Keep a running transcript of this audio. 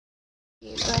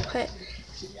So I put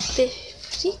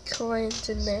 50 coins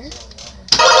in there.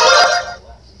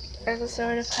 And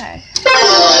so to pay.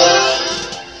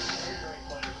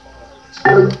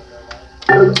 And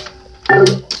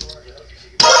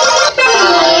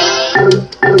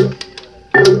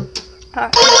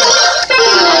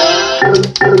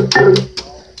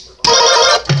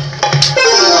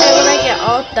when I get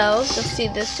all those, you'll see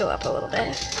this go up a little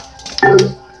bit.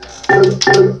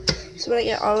 So when I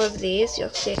get all of these, you'll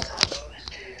see it go up a little bit.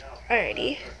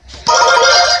 Alrighty.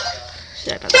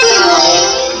 Sorry about that.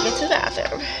 Get to the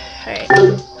bathroom. Alright.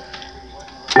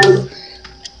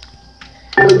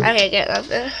 Okay, get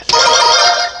nothing.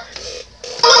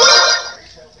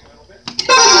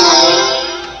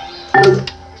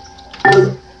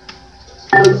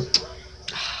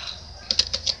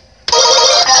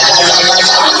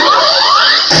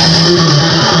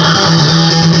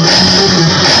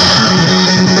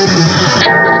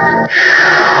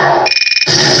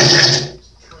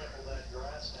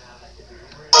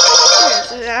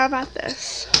 So now about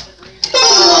this.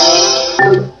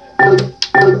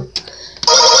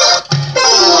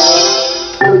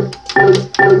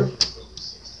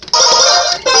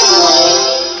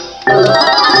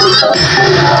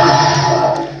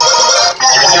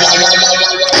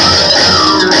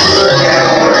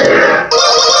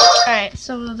 Alright,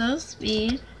 so will those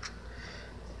mean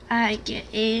I get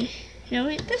a, no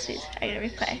wait, this means I get a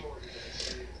replay.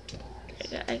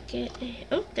 I get a,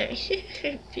 oh, there,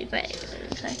 replay.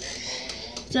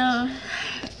 So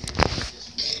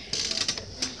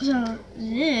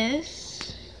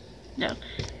this, no,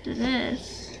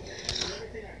 this,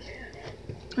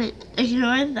 wait,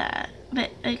 ignore that,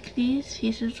 but like these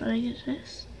pieces, when I get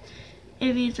this,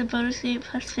 it means a bonus game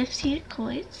plus 15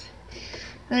 coins.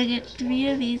 When I get 3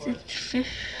 of these, it's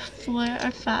 4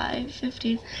 or 5,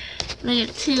 15. When I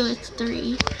get 2, it's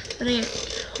 3. When I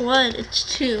get 1, it's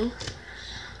 2.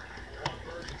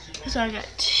 So I got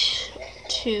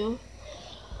 2.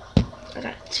 I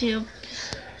got 2.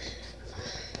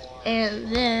 And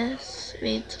this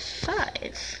means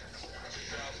 5.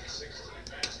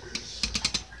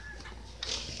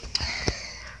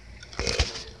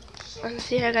 Let's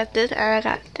see, I got this and I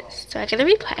got this. So I get a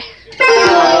replay.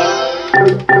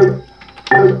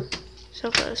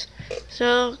 So close.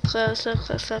 So close, so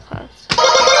close, so close.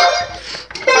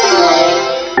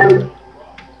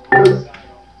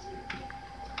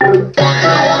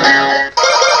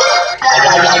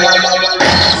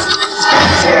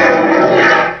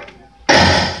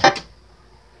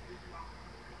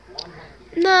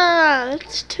 No,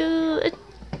 it's 2.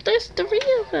 There's 3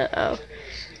 of it. Oh.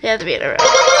 Yeah, 3 in a row.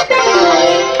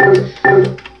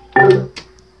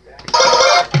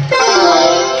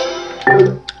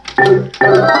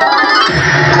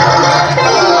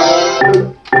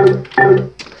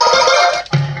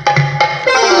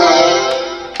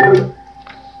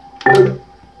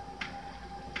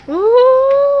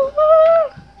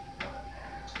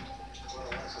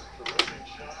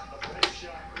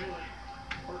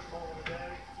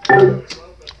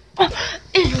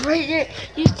 It's right there.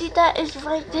 You see that? It's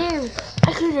right there.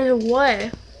 I could have done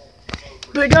 1.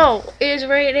 But no, it's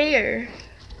right there.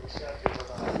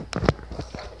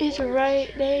 It's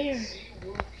right there.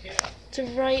 It's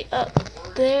right up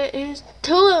there. There's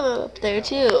 2 of them up there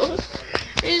too.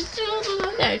 There's 2 of them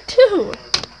up there too.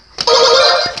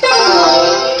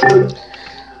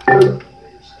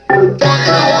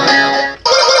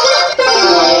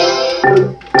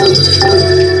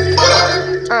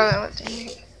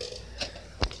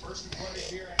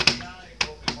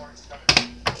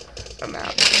 I'm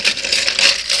out.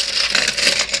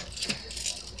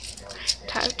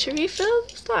 Time to refill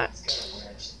the slot.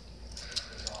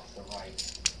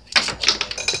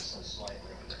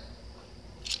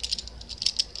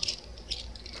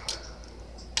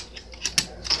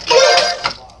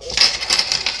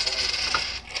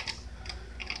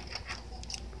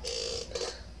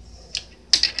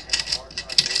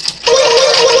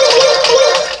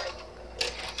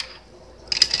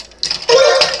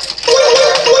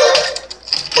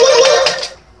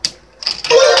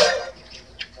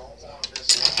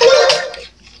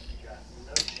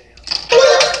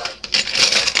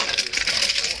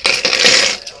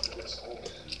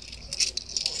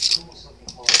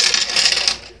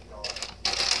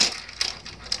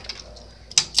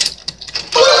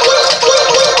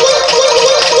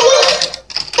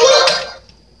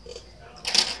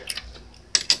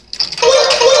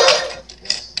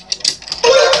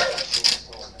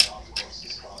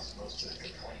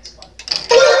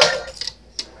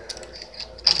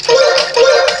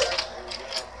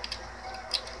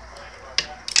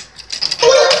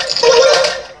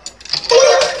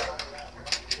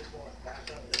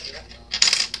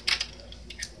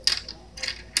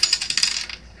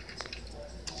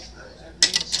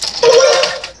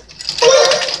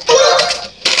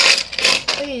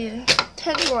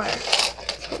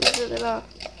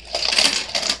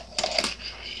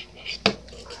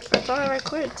 That's all I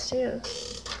record too.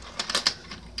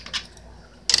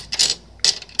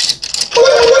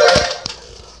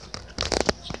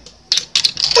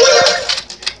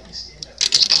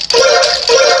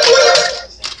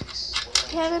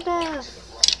 Have enough.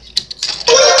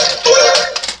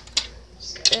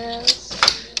 Yes.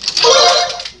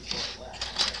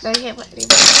 No, you can't put any more.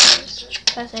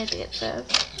 That's how it says.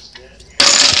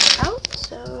 Out,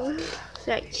 so is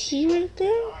that key right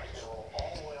there?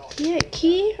 Yeah,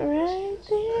 key right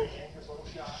there.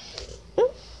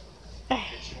 Ooh.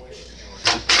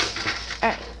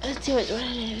 Alright, let's see what it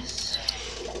is.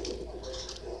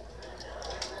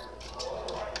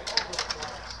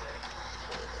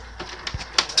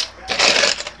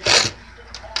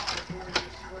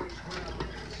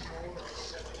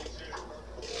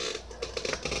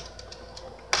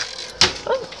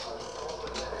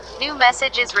 New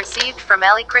message is received from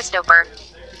Ellie Christopher.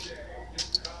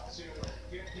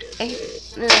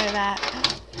 None of that.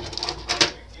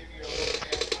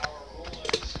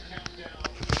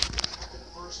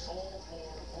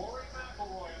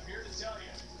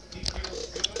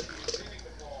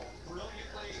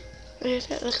 Here's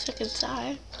what it looks like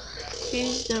inside.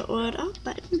 Here's the on off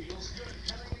button.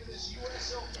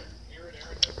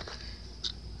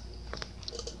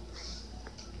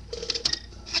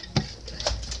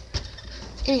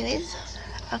 Anyways,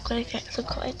 I'm gonna get some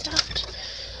coins out.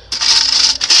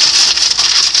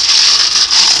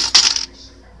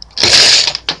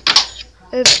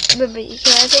 Remember, you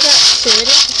can take out food.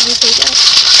 If you take out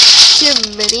your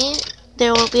mini,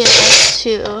 there will be enough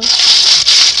to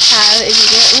have if you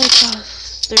get like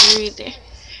three there.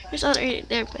 There's all three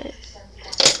there, but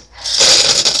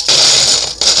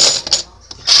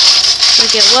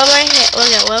we'll get one more hit. We'll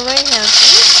get one more hit.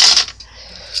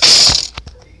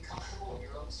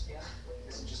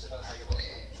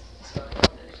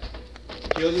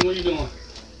 What are you doing?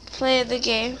 Playing the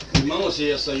game. Your mama's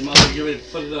here, so you might as well get ready to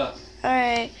put it up.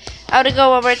 Alright. I'm gonna go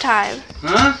one more time.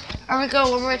 Huh? I'm gonna go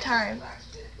one more time.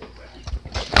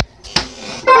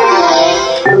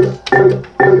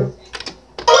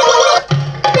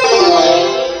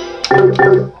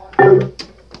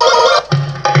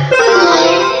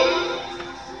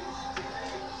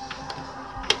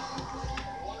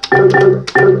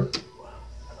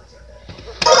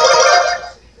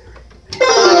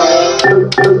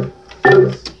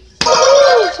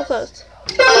 So close.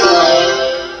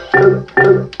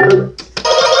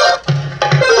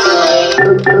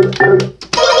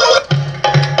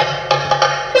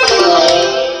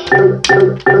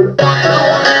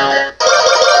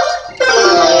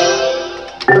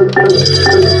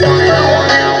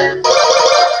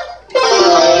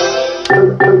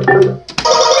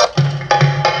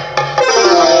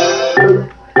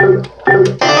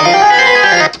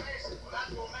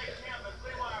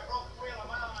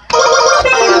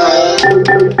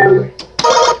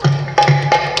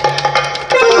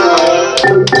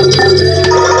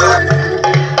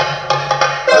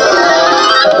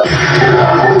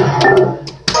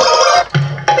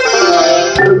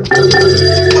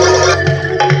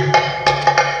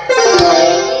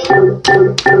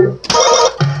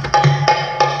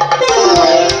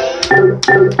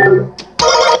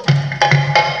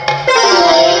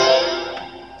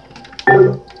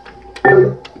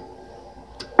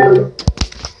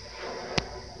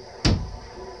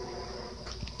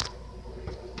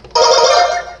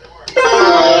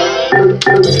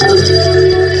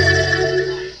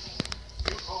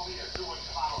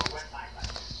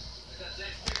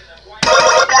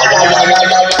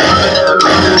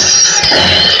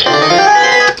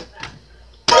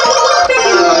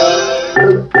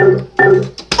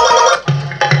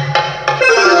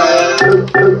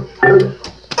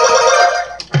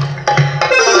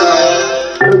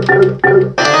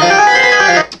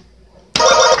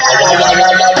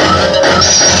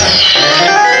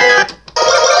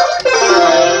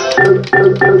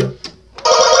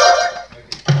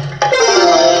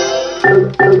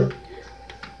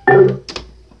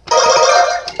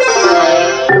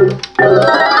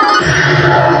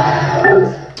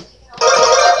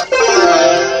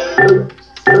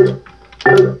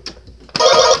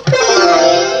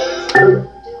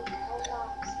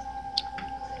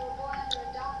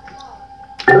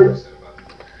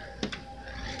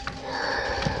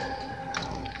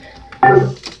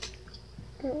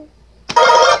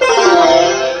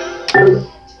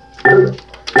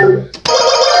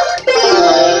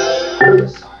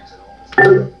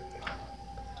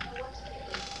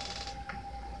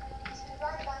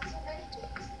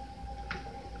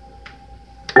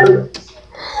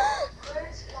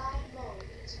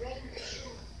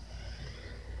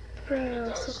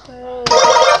 Bro, so close.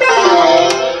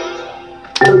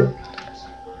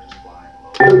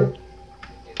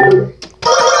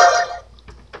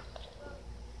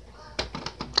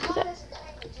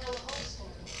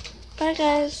 Bye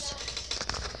guys.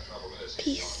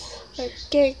 Peace. Or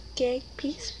gang,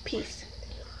 peace, peace.